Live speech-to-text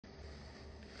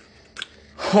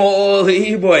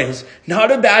Holy boys,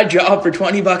 not a bad job for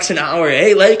 20 bucks an hour,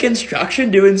 eh? Like construction,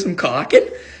 doing some caulking?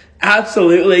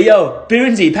 Absolutely. Yo,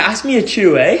 Boonsy, pass me a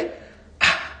chew, eh?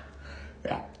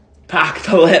 Yeah. Pack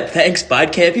the lip. Thanks,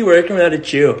 bud. Can't be working without a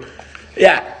chew.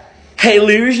 Yeah. Hey,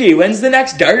 Luigi, when's the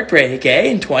next dart break, eh?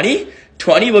 In 20?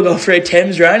 20, we'll go for a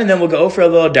Tim's run, and then we'll go for a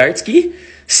little dart ski?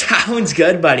 Sounds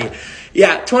good, buddy.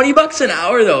 Yeah, 20 bucks an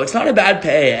hour, though. It's not a bad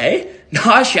pay, eh?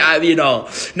 Not shabby,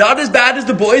 Not as bad as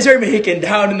the boys are making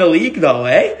down in the league, though,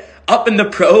 eh? Up in the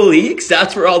pro leagues,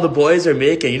 that's where all the boys are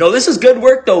making. This is good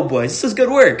work, though, boys. This is good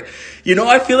work.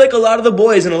 I feel like a lot of the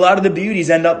boys and a lot of the beauties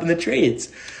end up in the trades.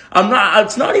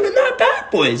 It's not even that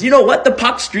bad, boys. You know what? The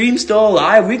puck stream's still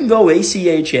alive. We can go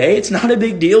ACHA. It's not a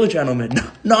big deal, gentlemen.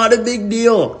 Not a big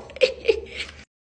deal.